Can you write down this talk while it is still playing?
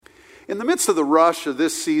In the midst of the rush of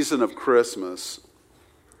this season of Christmas,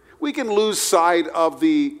 we can lose sight of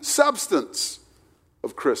the substance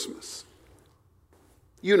of Christmas.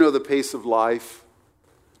 You know the pace of life.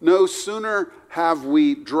 No sooner have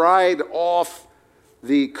we dried off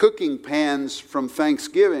the cooking pans from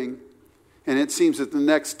Thanksgiving, and it seems that the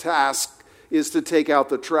next task is to take out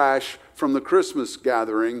the trash from the Christmas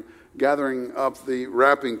gathering up the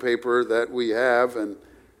wrapping paper that we have and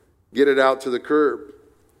get it out to the curb.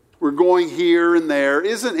 We're going here and there.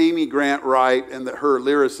 Isn't Amy Grant right, and her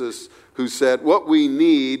lyricist who said, what we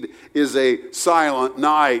need is a silent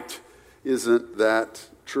night? Isn't that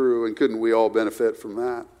true? And couldn't we all benefit from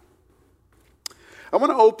that? I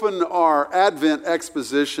want to open our Advent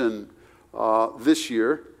exposition this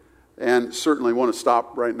year, and certainly want to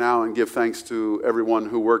stop right now and give thanks to everyone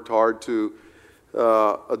who worked hard to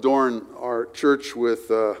adorn our church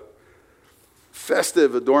with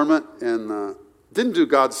festive adornment, and didn't do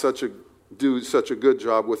God such a good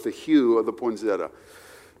job with the hue of the poinsettia.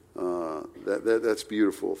 That's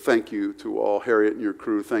beautiful. Thank you to all, Harriet and your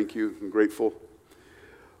crew. Thank you. I'm grateful.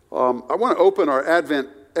 I want to open our Advent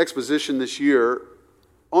exposition this year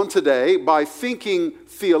on today by thinking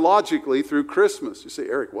theologically through Christmas. You say,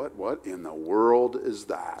 Eric, what in the world is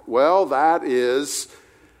that? Well, that is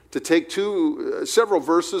to take several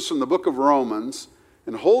verses from the book of Romans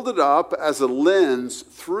and hold it up as a lens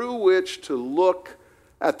through which to look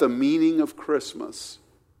at the meaning of Christmas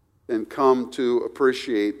and come to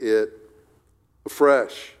appreciate it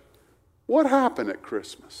afresh. What happened at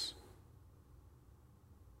Christmas?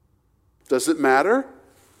 Does it matter?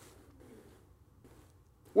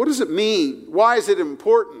 What does it mean? Why is it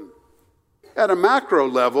important? At a macro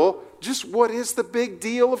level, just what is the big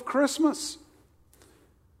deal of Christmas?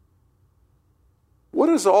 What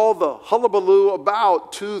is all the hullabaloo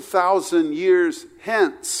about 2,000 years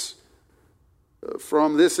hence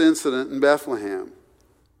from this incident in Bethlehem?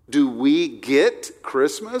 Do we get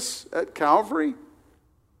Christmas at Calvary?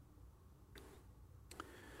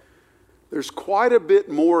 There's quite a bit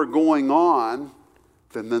more going on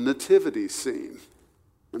than the nativity scene.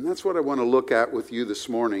 And that's what I want to look at with you this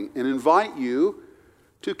morning and invite you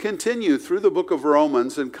to continue through the book of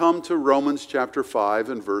Romans and come to Romans chapter 5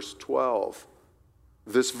 and verse 12.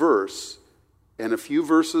 This verse and a few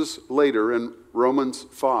verses later in Romans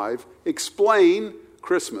 5 explain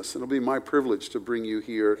Christmas. And it'll be my privilege to bring you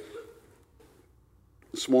here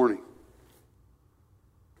this morning.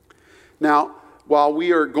 Now, while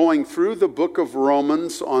we are going through the book of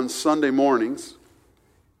Romans on Sunday mornings,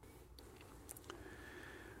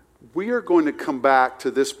 we are going to come back to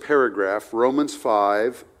this paragraph, Romans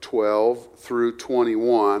 5, 12 through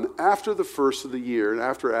 21, after the first of the year and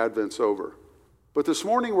after Advent's over. But this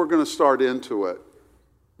morning we're going to start into it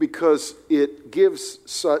because it gives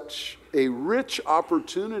such a rich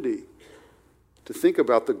opportunity to think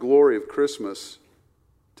about the glory of Christmas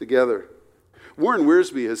together. Warren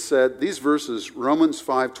Wiersbe has said these verses, Romans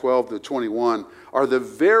 5, 12 to 21, are the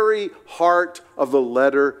very heart of the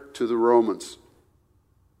letter to the Romans.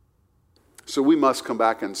 So we must come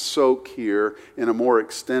back and soak here in a more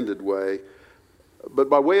extended way. But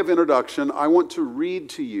by way of introduction, I want to read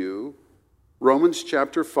to you Romans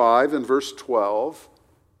chapter 5 and verse 12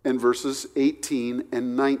 and verses 18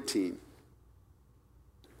 and 19.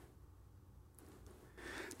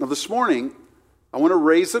 Now this morning, I want to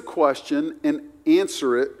raise a question and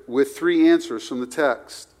answer it with three answers from the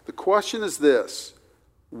text. The question is this: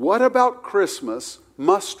 what about Christmas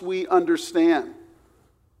must we understand?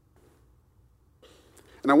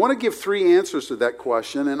 And I want to give three answers to that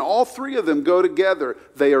question, and all three of them go together.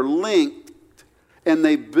 They are linked, and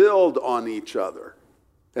they build on each other.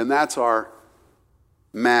 And that's our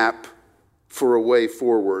map for a way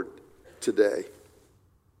forward today.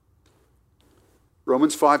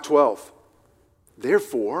 Romans 5:12.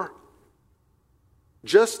 Therefore,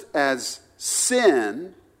 just as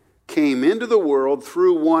sin came into the world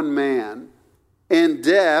through one man, and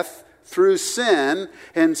death through sin,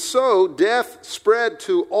 and so death spread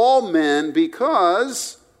to all men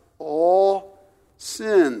because all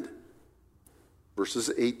sinned.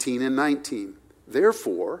 Verses 18 and 19.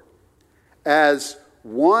 Therefore, as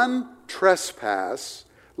one trespass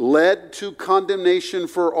led to condemnation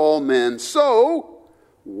for all men, so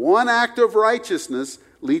one act of righteousness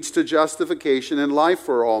leads to justification and life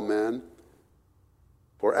for all men.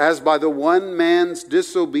 For as by the one man's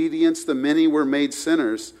disobedience the many were made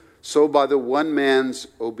sinners, so by the one man's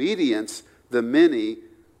obedience the many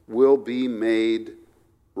will be made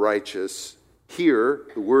righteous. Hear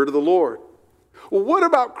the word of the Lord. Well, what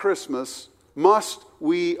about Christmas must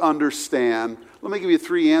we understand? Let me give you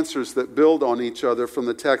three answers that build on each other from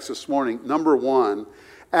the text this morning. Number one,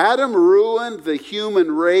 Adam ruined the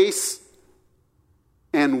human race,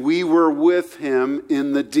 and we were with him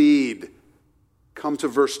in the deed. Come to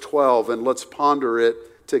verse 12 and let's ponder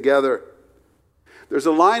it together. There's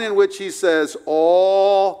a line in which he says,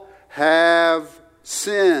 all have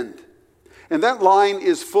sinned. And that line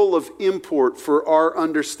is full of import for our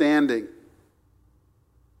understanding.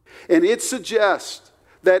 And it suggests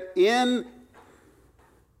that in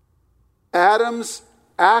Adam's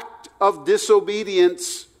act of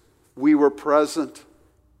disobedience, we were present.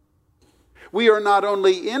 We are not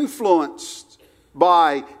only influenced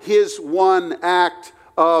by his one act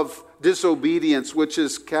of disobedience, which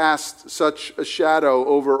has cast such a shadow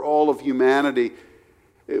over all of humanity.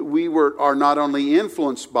 We are not only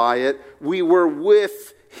influenced by it, we were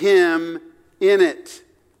with him in it.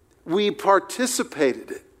 We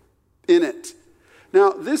participated in it. Now,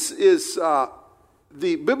 this is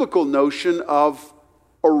the biblical notion of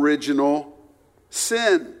original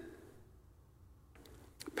sin,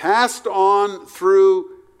 passed on through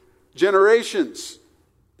generations.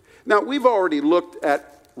 Now, we've already looked at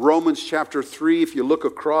Romans chapter 3. If you look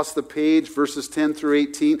across the page, verses 10 through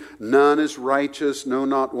 18, none is righteous, no,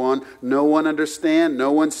 not one. No one understands,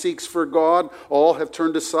 no one seeks for God. All have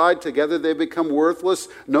turned aside, together they become worthless.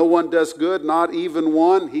 No one does good, not even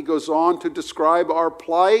one. He goes on to describe our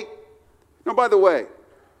plight. Now, by the way,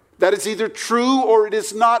 that is either true or it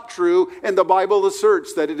is not true, and the Bible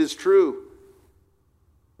asserts that it is true.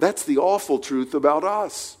 That's the awful truth about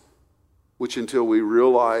us, which until we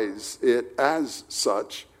realize it as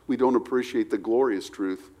such, we don't appreciate the glorious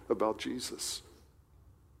truth about Jesus.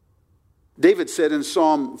 David said in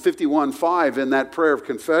Psalm 51:5 in that prayer of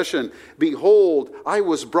confession, behold, I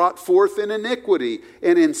was brought forth in iniquity,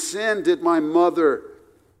 and in sin did my mother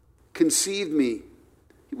conceive me.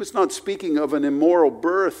 He was not speaking of an immoral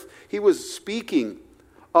birth. He was speaking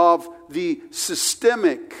of the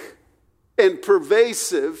systemic and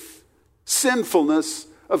pervasive sinfulness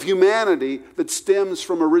of humanity that stems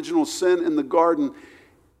from original sin in the garden.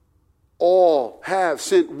 All have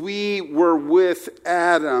sinned. We were with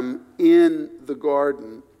Adam in the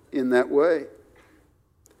garden in that way.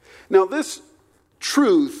 Now, this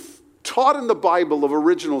truth taught in the Bible of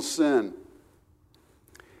original sin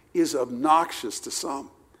is obnoxious to some.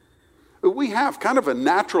 We have kind of a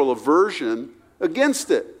natural aversion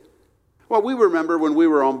against it. Well, we remember when we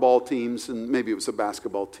were on ball teams, and maybe it was a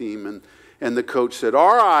basketball team, and the coach said,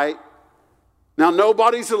 all right, now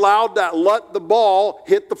nobody's allowed to let the ball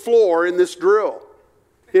hit the floor in this drill.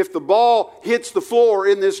 If the ball hits the floor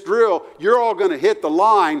in this drill, you're all going to hit the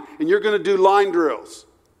line, and you're going to do line drills.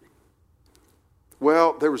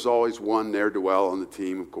 Well, there was always one ne'er-do-well on the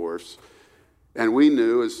team, of course. And we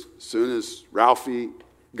knew as soon as Ralphie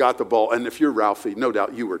got the ball, and if you're Ralphie, no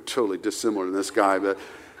doubt you were totally dissimilar to this guy, but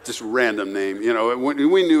just random name. You know,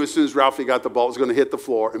 we knew as soon as Ralphie got the ball, it was going to hit the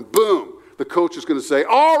floor, and boom, the coach was going to say,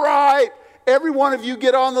 all right, every one of you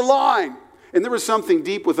get on the line. And there was something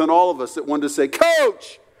deep within all of us that wanted to say,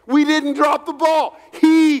 Coach, we didn't drop the ball.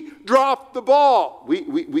 He dropped the ball. We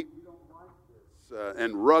don't like this.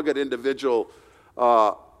 And rugged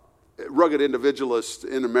individualists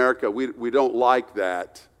in America, we don't like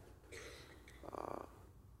that.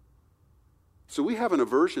 So we have an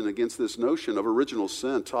aversion against this notion of original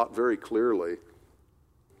sin taught very clearly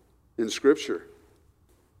in Scripture.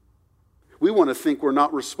 We want to think we're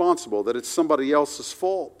not responsible, that it's somebody else's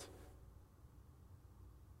fault.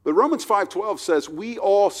 But Romans 5:12 says we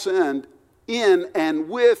all sinned in and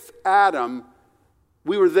with Adam.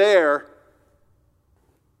 We were there,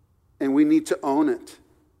 and we need to own it.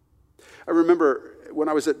 I remember when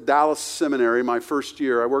I was at Dallas Seminary, my first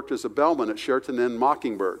year, I worked as a bellman at Sheraton Inn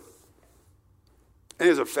Mockingbird. And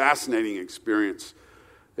it was a fascinating experience.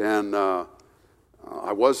 And I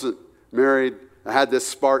wasn't married. I had this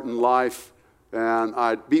Spartan life, and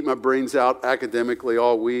I'd beat my brains out academically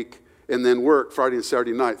all week, and then work Friday and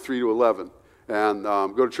Saturday night, 3 to 11, and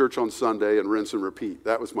go to church on Sunday and rinse and repeat.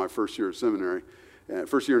 That was my first year of seminary. And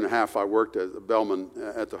first year and a half, I worked as a bellman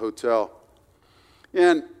at the hotel.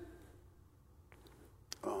 And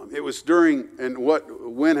it was during, and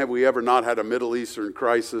when have we ever not had a Middle Eastern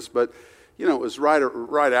crisis? But you know, it was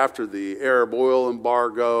right after the Arab oil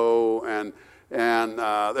embargo, and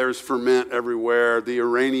there's ferment everywhere, the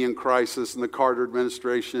Iranian crisis and the Carter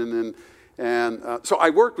administration, and so I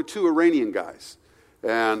worked with 2 Iranian guys,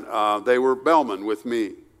 and they were bellmen with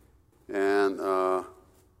me, and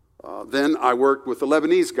then I worked with a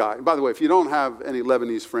Lebanese guy. And by the way, if you don't have any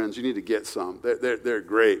Lebanese friends, you need to get some. They're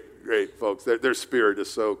great folks. Their spirit is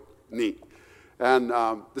so neat. And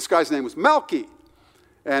this guy's name was Melky.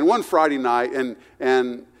 And one Friday night,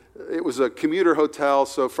 and it was a commuter hotel,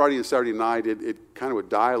 so Friday and Saturday night, it kind of would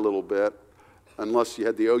die a little bit. Unless you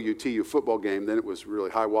had the OUTU football game, then it was really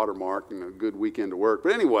high water mark and a good weekend to work.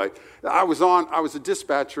 But anyway, I was a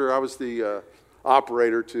dispatcher. I was the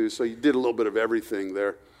operator too, so you did a little bit of everything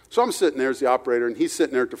there. So I'm sitting there as the operator, and he's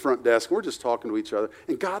sitting there at the front desk. And we're just talking to each other,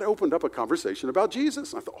 and God opened up a conversation about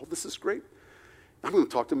Jesus. And I thought, oh, this is great. I'm going to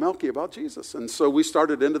talk to Melky about Jesus. And so we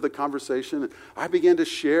started into the conversation, and I began to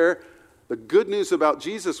share the good news about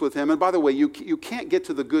Jesus with him. And by the way, you can't get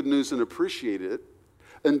to the good news and appreciate it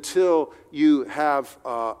until you have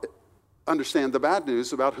understand the bad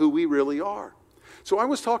news about who we really are. So I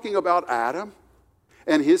was talking about Adam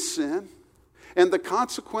and his sin, and the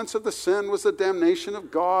consequence of the sin was the damnation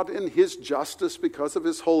of God and his justice because of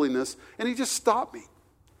his holiness. And he just stopped me.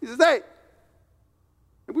 He said, hey,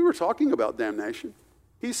 and we were talking about damnation.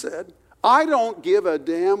 He said, I don't give a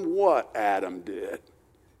damn what Adam did.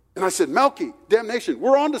 And I said, Melky, damnation,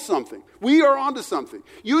 we're onto something. We are onto something.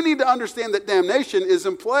 You need to understand that damnation is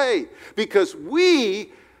in play because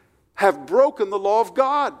we have broken the law of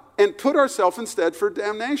God and put ourselves instead for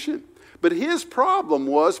damnation. But his problem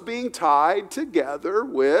was being tied together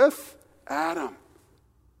with Adam.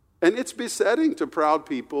 And it's besetting to proud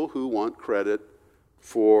people who want credit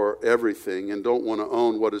for everything and don't want to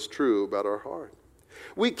own what is true about our heart.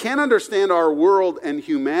 We can't understand our world and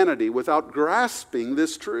humanity without grasping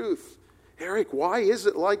this truth. Eric, why is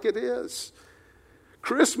it like it is?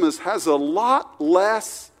 Christmas has a lot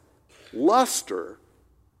less luster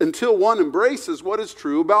until one embraces what is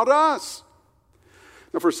true about us.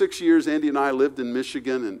 Now, for 6 years, Andy and I lived in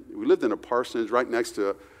Michigan, and we lived in a parsonage right next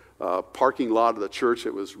to a parking lot of the church.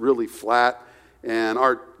 It was really flat, and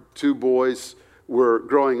our two boys were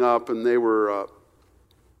growing up, and they were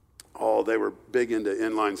big into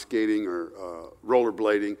inline skating or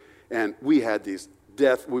rollerblading, and we had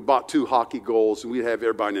we bought 2 hockey goals, and we'd have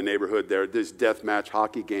everybody in the neighborhood there. These death match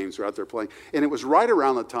hockey games were out there playing, and it was right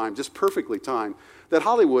around the time, just perfectly timed, that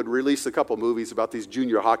Hollywood released a couple movies about these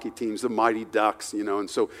junior hockey teams, the Mighty Ducks, and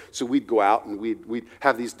so we'd go out and we'd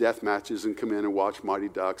have these death matches and come in and watch Mighty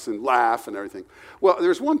Ducks and laugh and everything. Well,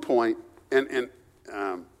 there's one point, and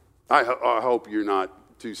I hope you're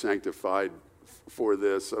not too sanctified for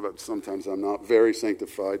this. Sometimes I'm not very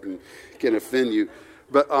sanctified and can offend you.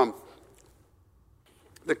 But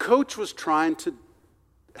the coach was trying to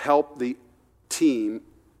help the team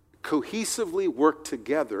cohesively work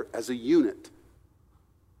together as a unit.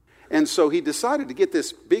 And so he decided to get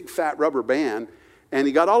this big fat rubber band, and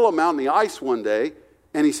he got all of them out in the ice one day,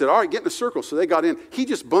 and he said, all right, get in a circle. So they got in. He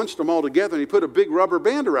just bunched them all together, and he put a big rubber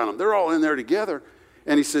band around them. They're all in there together.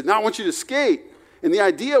 And he said, now I want you to skate. And the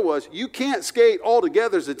idea was you can't skate all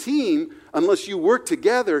together as a team unless you work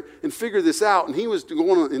together and figure this out. And he was going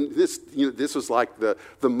on, and this was like the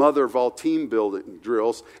mother of all team building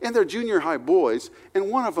drills. And they're junior high boys, and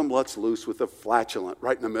one of them lets loose with a flatulent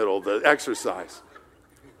right in the middle of the exercise.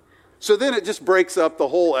 So then it just breaks up the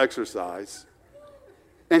whole exercise.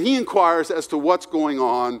 And he inquires as to what's going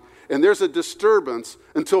on, and there's a disturbance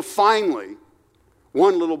until finally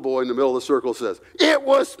one little boy in the middle of the circle says, it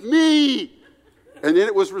was me! And then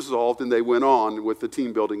it was resolved, and they went on with the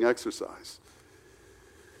team-building exercise.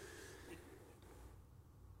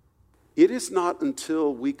 It is not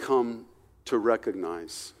until we come to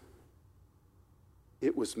recognize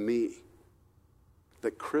it was me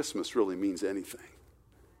that Christmas really means anything.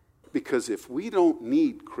 Because if we don't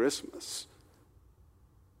need Christmas,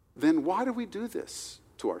 then why do we do this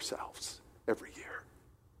to ourselves every year?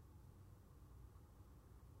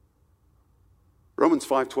 Romans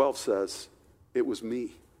 5:12 says, it was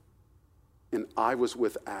me, and I was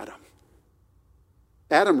with Adam.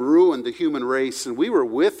 Adam ruined the human race, and we were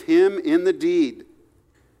with him in the deed.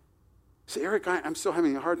 Say, Eric, I'm still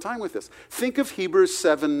having a hard time with this. Think of Hebrews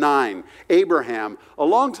 7:9. Abraham, a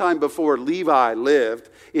long time before Levi lived,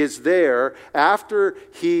 is there after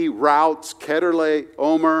he routs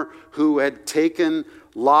Kedorlaomer, who had taken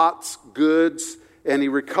Lot's goods, and he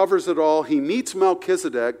recovers it all. He meets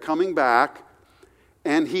Melchizedek coming back,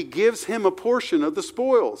 and he gives him a portion of the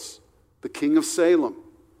spoils, the king of Salem,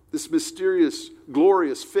 this mysterious,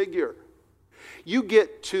 glorious figure. You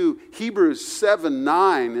get to Hebrews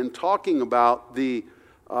 7:9 and talking about the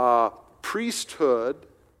priesthood,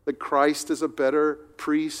 that Christ is a better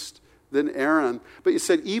priest than Aaron. But you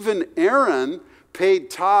said even Aaron paid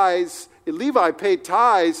tithes, Levi paid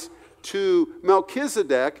tithes to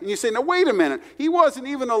Melchizedek. And you say, now wait a minute, he wasn't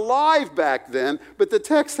even alive back then. But the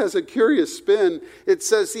text has a curious spin. It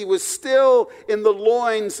says he was still in the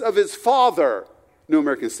loins of his father. New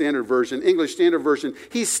American Standard Version, English Standard Version,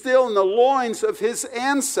 he's still in the loins of his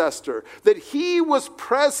ancestor, that he was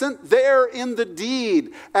present there in the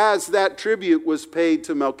deed as that tribute was paid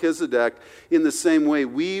to Melchizedek. In the same way,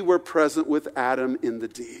 we were present with Adam in the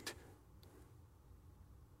deed.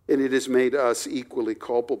 And it has made us equally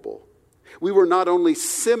culpable. We were not only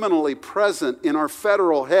seminally present in our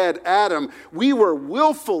federal head, Adam, we were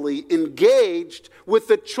willfully engaged with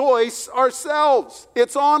the choice ourselves.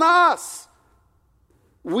 It's on us.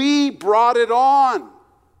 We brought it on,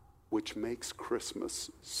 which makes Christmas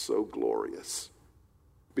so glorious,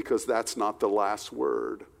 because that's not the last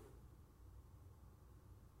word,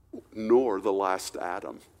 nor the last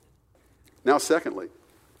Adam. Now, secondly,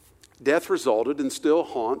 death resulted and still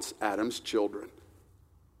haunts Adam's children.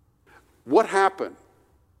 What happened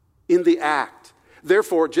in the act?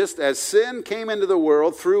 Therefore, just as sin came into the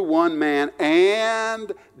world through one man,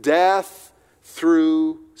 and death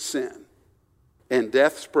through sin, and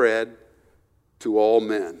death spread to all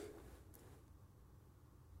men.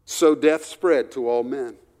 So death spread to all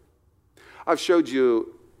men. I've showed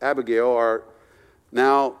you Abigail, our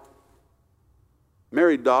now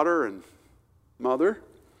married daughter and mother.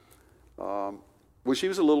 When she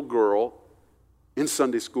was a little girl, in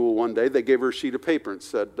Sunday school one day, they gave her a sheet of paper and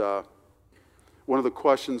said, one of the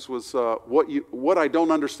questions was, what I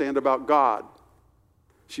don't understand about God.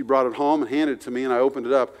 She brought it home and handed it to me, and I opened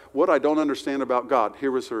it up. What I don't understand about God.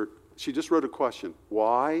 Here was she just wrote a question.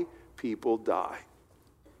 Why people die.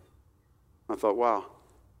 I thought, wow.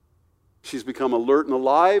 She's become alert and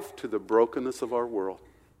alive to the brokenness of our world.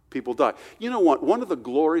 People die. You know what? One of the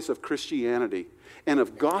glories of Christianity and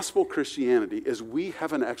of gospel Christianity is we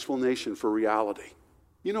have an explanation for reality.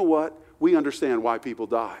 You know what? We understand why people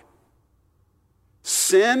die.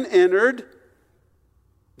 Sin entered.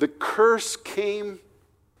 The curse came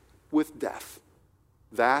with death.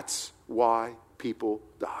 That's why people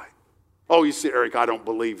die. Oh, you see, Eric, I don't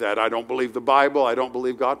believe that. I don't believe the Bible. I don't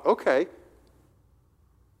believe God. Okay.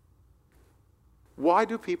 Why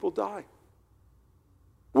do people die?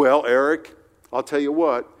 Well, Eric, I'll tell you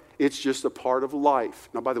what, it's just a part of life.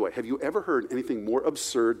 Now, by the way, have you ever heard anything more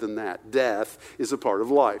absurd than that? Death is a part of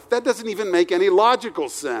life. That doesn't even make any logical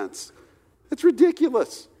sense. It's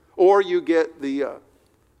ridiculous. Or you get the,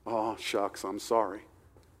 oh, shucks, I'm sorry.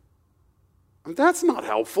 That's not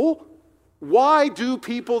helpful. Why do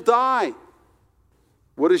people die?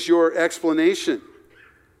 What is your explanation?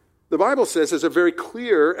 The Bible says there's a very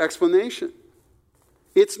clear explanation.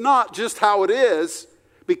 It's not just how it is,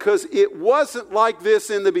 because it wasn't like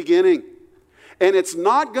this in the beginning. And it's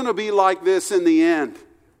not going to be like this in the end.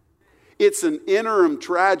 It's an interim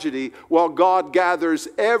tragedy while God gathers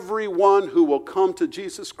everyone who will come to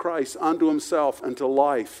Jesus Christ unto himself and to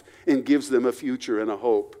life, and gives them a future and a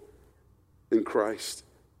hope in Christ.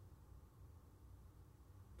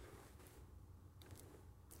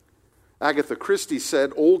 Agatha Christie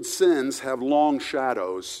said, old sins have long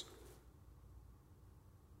shadows.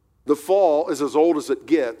 The fall is as old as it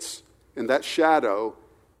gets, and that shadow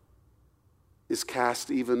is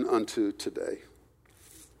cast even unto today.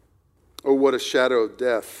 Oh, what a shadow of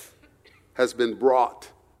death has been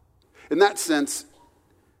brought. In that sense,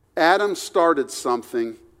 Adam started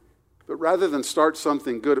something, but rather than start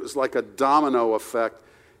something good, it was like a domino effect.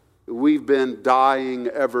 We've been dying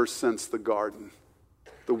ever since the garden.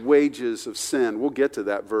 The wages of sin, we'll get to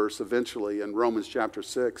that verse eventually in Romans chapter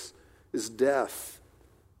 6, is death.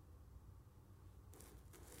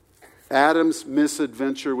 Adam's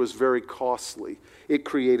misadventure was very costly. It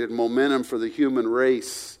created momentum for the human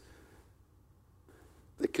race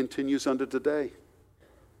that continues unto today.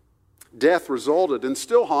 Death resulted and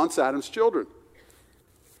still haunts Adam's children.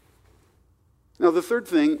 Now the third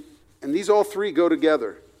thing, and these all three go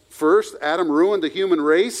together. First, Adam ruined the human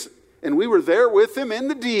race, and we were there with him in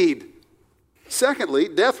the deed. Secondly,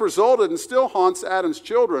 death resulted and still haunts Adam's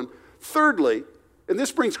children. Thirdly, and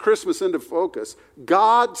this brings Christmas into focus,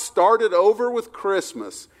 God started over with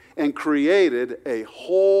Christmas and created a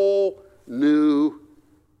whole new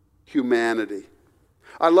humanity.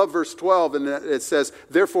 I love verse 12, and it says,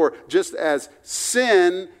 therefore, just as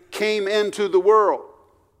sin came into the world.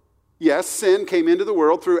 Yes, sin came into the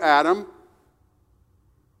world through Adam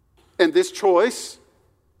and this choice,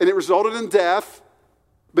 and it resulted in death,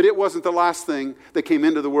 but it wasn't the last thing that came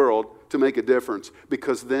into the world to make a difference,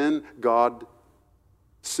 because then God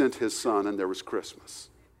sent his son and there was Christmas.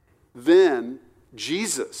 Then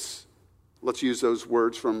Jesus, let's use those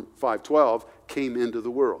words from 5:12, came into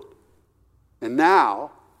the world. And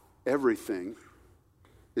now everything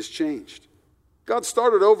is changed. God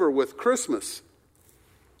started over with Christmas,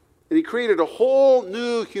 and he created a whole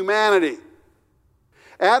new humanity.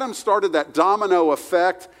 Adam started that domino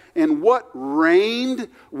effect, and what reigned,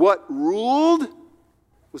 what ruled,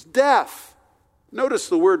 was death. Notice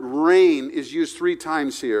the word reign is used 3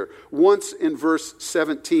 times here. Once in verse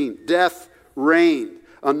 17, death reigned.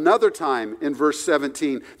 Another time in verse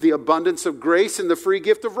 17, the abundance of grace and the free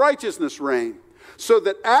gift of righteousness reigned. So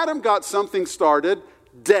that Adam got something started,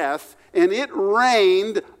 death, and it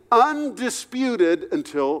reigned undisputed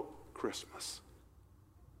until Christmas.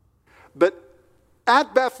 But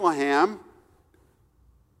at Bethlehem,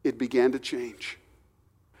 it began to change.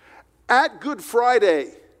 At Good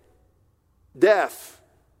Friday, death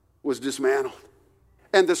was dismantled.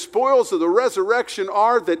 And the spoils of the resurrection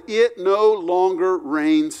are that it no longer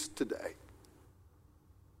reigns today.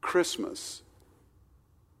 Christmas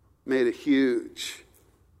made a huge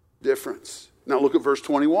difference. Now look at verse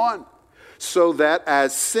 21. So that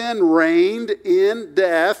as sin reigned in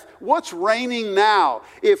death, what's reigning now?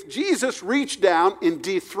 If Jesus reached down and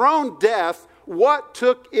dethroned death, what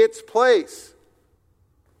took its place?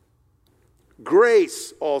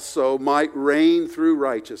 Grace also might reign through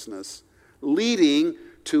righteousness, leading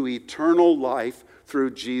to eternal life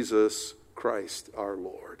through Jesus Christ our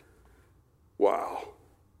Lord. Wow.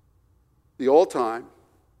 The all-time,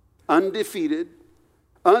 undefeated,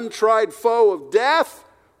 untried foe of death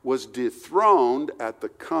was dethroned at the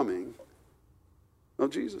coming of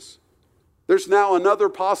Jesus. There's now another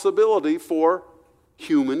possibility for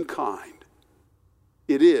humankind.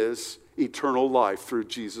 It is eternal life through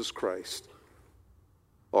Jesus Christ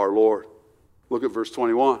our Lord. Look at verse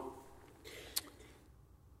 21.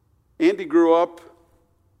 Andy grew up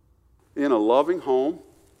in a loving home.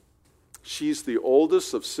 She's the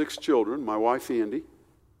oldest of 6 children, my wife Andy.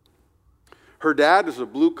 Her dad is a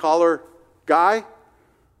blue-collar guy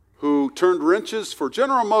who turned wrenches for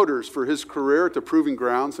General Motors for his career at the Proving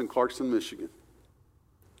Grounds in Clarkston, Michigan.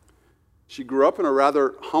 She grew up in a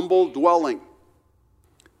rather humble dwelling.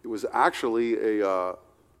 It was actually on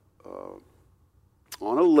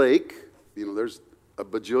a lake. You know, there's a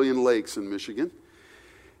bajillion lakes in Michigan.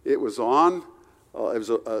 It was on, it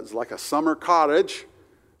was like a summer cottage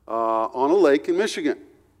on a lake in Michigan.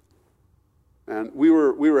 And we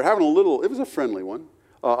were having it was a friendly one,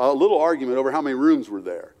 a little argument over how many rooms were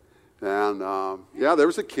there. And there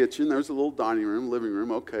was a kitchen, there was a little dining room, living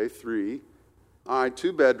room, okay, 3. All right,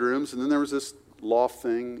 2 bedrooms, and then there was this loft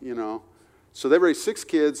thing, you know. So they raised 6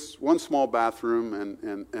 kids, 1 small bathroom,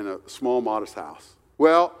 and a small, modest house.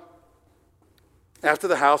 Well, after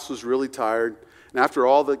the house was really tired, and after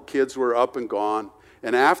all the kids were up and gone,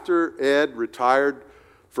 and after Ed retired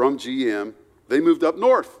from GM, they moved up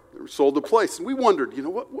north. They sold the place. And we wondered, you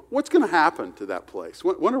know, what's going to happen to that place?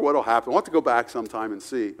 Wonder what will happen. We'll have to go back sometime and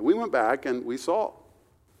see. And we went back and we saw.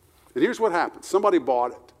 And here's what happened. Somebody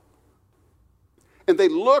bought it. And they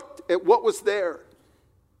looked at what was there.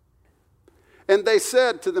 And they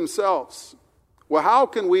said to themselves, well, how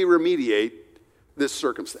can we remediate this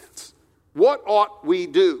circumstance? What ought we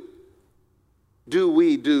do? Do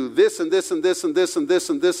we do this and this and this and this and this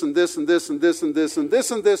and this and this and this and this and this and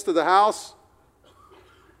this and this to the house?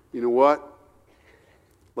 You know what?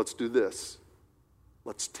 Let's do this.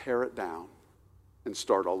 Let's tear it down and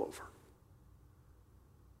start all over.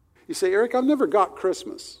 You say, Eric, I've never got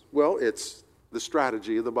Christmas. Well, it's the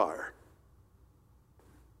strategy of the buyer.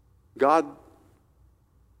 God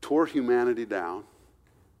tore humanity down,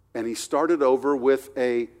 and he started over with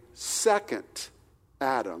a second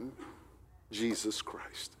Adam, Jesus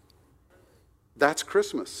Christ. That's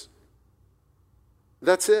Christmas.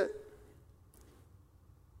 That's it.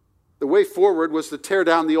 The way forward was to tear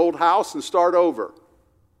down the old house and start over.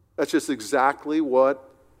 That's just exactly what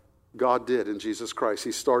God did in Jesus Christ.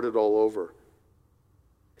 He started all over.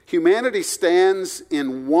 Humanity stands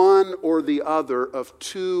in one or the other of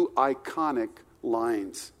 2 iconic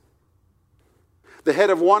lines. The head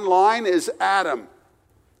of one line is Adam.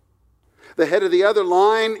 The head of the other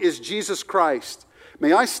line is Jesus Christ.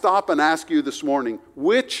 May I stop and ask you this morning,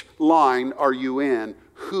 which line are you in?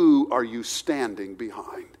 Who are you standing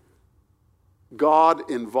behind? God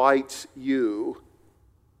invites you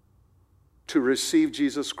to receive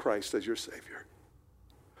Jesus Christ as your Savior.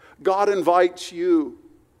 God invites you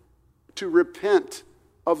to repent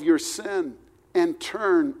of your sin and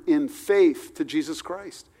turn in faith to Jesus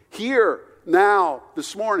Christ. Here, now,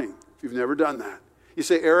 this morning, if you've never done that. You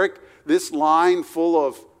say, Eric, this line full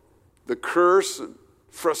of the curse and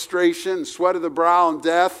frustration, sweat of the brow and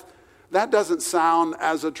death, that doesn't sound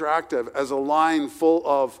as attractive as a line full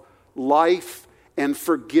of life and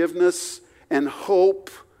forgiveness and hope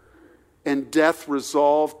and death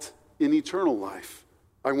resolved in eternal life.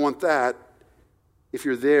 I want that. If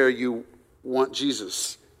you're there, you want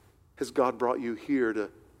Jesus has God brought you here to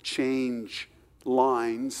change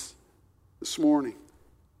lines this morning?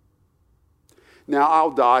 Now, I'll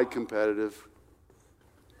die competitive.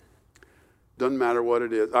 Doesn't matter what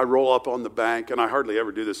it is. I roll up on the bank, and I hardly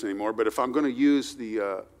ever do this anymore, but if I'm going to use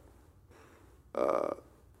the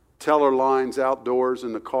teller lines outdoors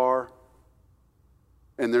in the car,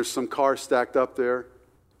 and there's some cars stacked up there,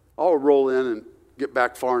 I'll roll in and get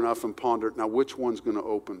back far enough and ponder, now which one's going to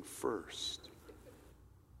open first?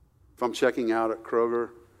 If I'm checking out at Kroger,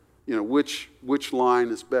 which line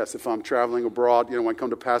is best? If I'm traveling abroad, when I come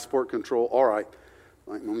to passport control, all right,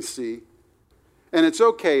 let me see. And it's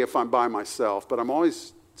okay if I'm by myself, but I'm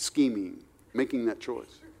always scheming, making that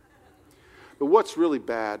choice. But what's really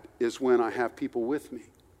bad is when I have people with me,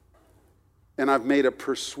 and I've made a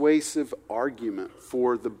persuasive argument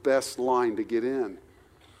for the best line to get in.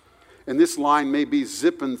 And this line may be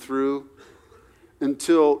zipping through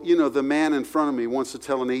until, the man in front of me wants to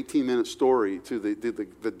tell an 18-minute story to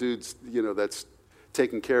the dudes, that's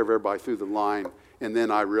taking care of everybody through the line. And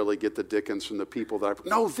then I really get the dickens from the people that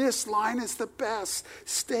no, this line is the best.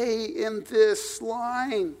 Stay in this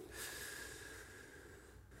line.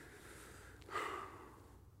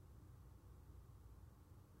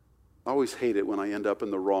 I always hate it when I end up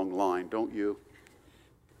in the wrong line, don't you?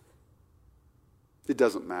 It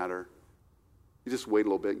doesn't matter. You just wait a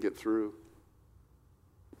little bit and get through.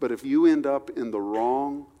 But if you end up in the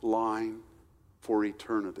wrong line for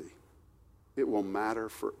eternity, it will matter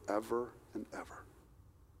forever and ever.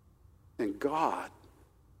 And God,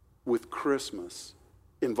 with Christmas,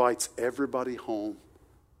 invites everybody home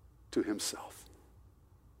to himself.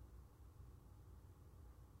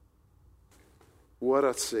 What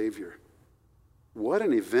a Savior. What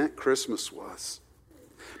an event Christmas was.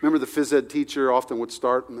 Remember the phys ed teacher often would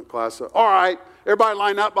start in the class, all right, everybody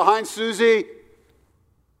line up behind Susie.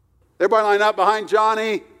 Everybody line up behind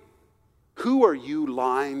Johnny. Who are you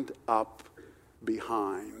lined up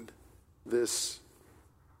behind this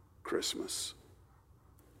Christmas?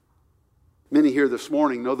 Many here this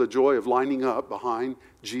morning know the joy of lining up behind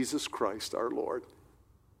Jesus Christ our Lord.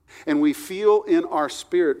 And we feel in our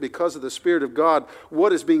spirit, because of the Spirit of God,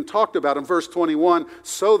 what is being talked about in verse 21,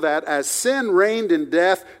 so that as sin reigned in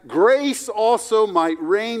death, grace also might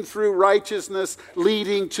reign through righteousness,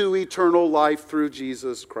 leading to eternal life through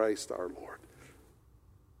Jesus Christ our Lord.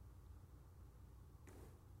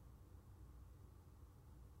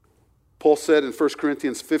 Paul said in 1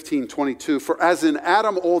 Corinthians 15:22, for as in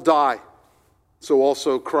Adam all die, so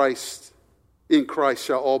also in Christ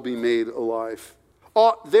shall all be made alive.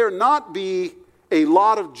 Ought there not be a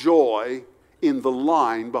lot of joy in the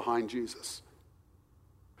line behind Jesus?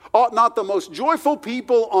 Ought not the most joyful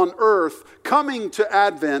people on earth coming to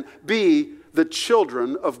Advent be the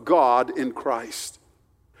children of God in Christ,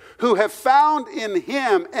 who have found in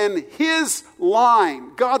him and his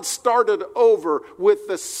line? God started over with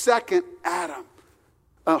the second Adam,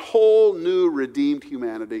 a whole new redeemed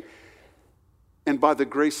humanity. And by the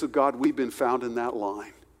grace of God, we've been found in that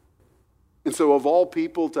line. And so of all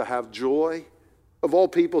people to have joy, of all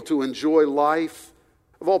people to enjoy life,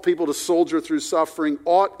 of all people to soldier through suffering,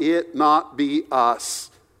 ought it not be us?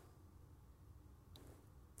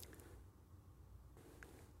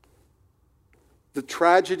 The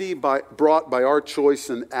tragedy brought by our choice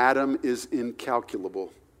in Adam is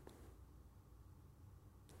incalculable.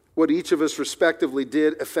 What each of us respectively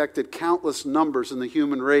did affected countless numbers in the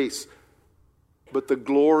human race. But the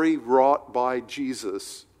glory wrought by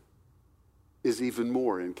Jesus is even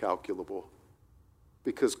more incalculable,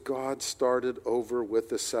 because God started over with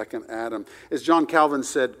the second Adam. As John Calvin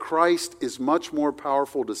said, Christ is much more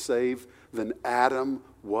powerful to save than Adam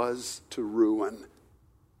was to ruin.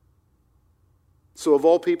 So of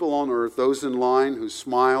all people on earth, those in line who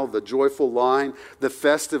smile, the joyful line, the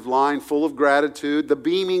festive line full of gratitude, the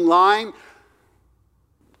beaming line,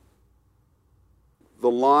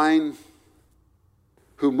 the line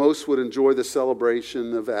who most would enjoy the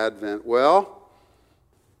celebration of Advent, well,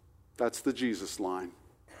 that's the Jesus line.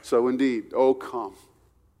 So indeed, oh come,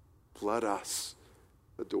 let us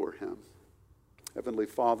adore him. Heavenly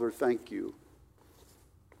Father, thank you.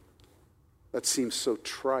 That seems so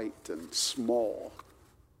trite and small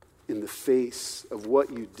in the face of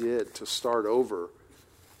what you did to start over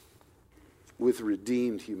with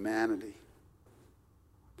redeemed humanity.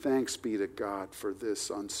 Thanks be to God for this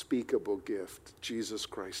unspeakable gift, Jesus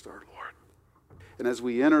Christ our Lord. And as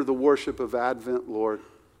we enter the worship of Advent, Lord,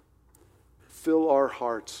 fill our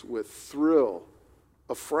hearts with thrill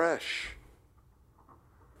afresh.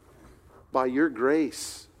 By your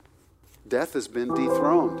grace, death has been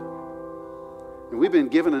dethroned. And we've been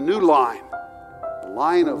given a new line, a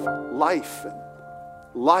line of life and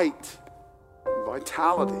light, and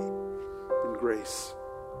vitality, and grace.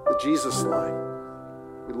 The Jesus line.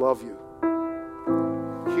 We love you.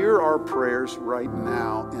 Hear our prayers right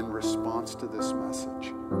now in response to this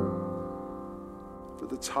message. For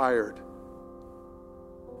the tired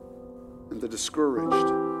and the discouraged,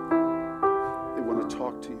 they want to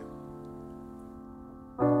talk to you.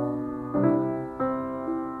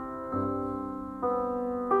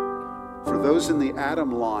 For those in the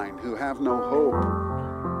Adam line who have no hope,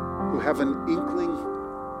 who have an inkling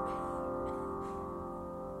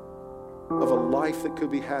of a life that could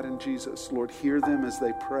be had in Jesus, Lord, hear them as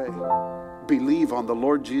they pray. Believe on the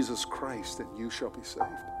Lord Jesus Christ, and you shall be saved.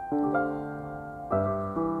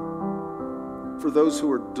 For those who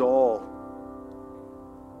are dull,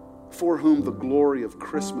 for whom the glory of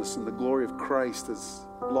Christmas and the glory of Christ has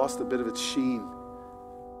lost a bit of its sheen,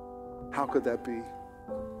 how could that be?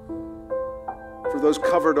 For those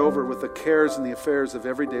covered over with the cares and the affairs of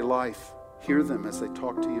everyday life, hear them as they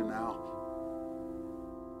talk to you now.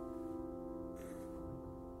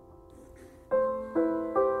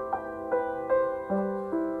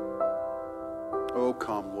 Oh,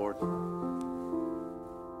 come, Lord.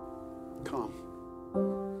 Come.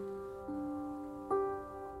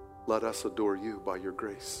 Let us adore you by your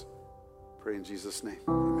grace. Pray in Jesus' name.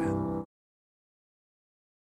 Amen.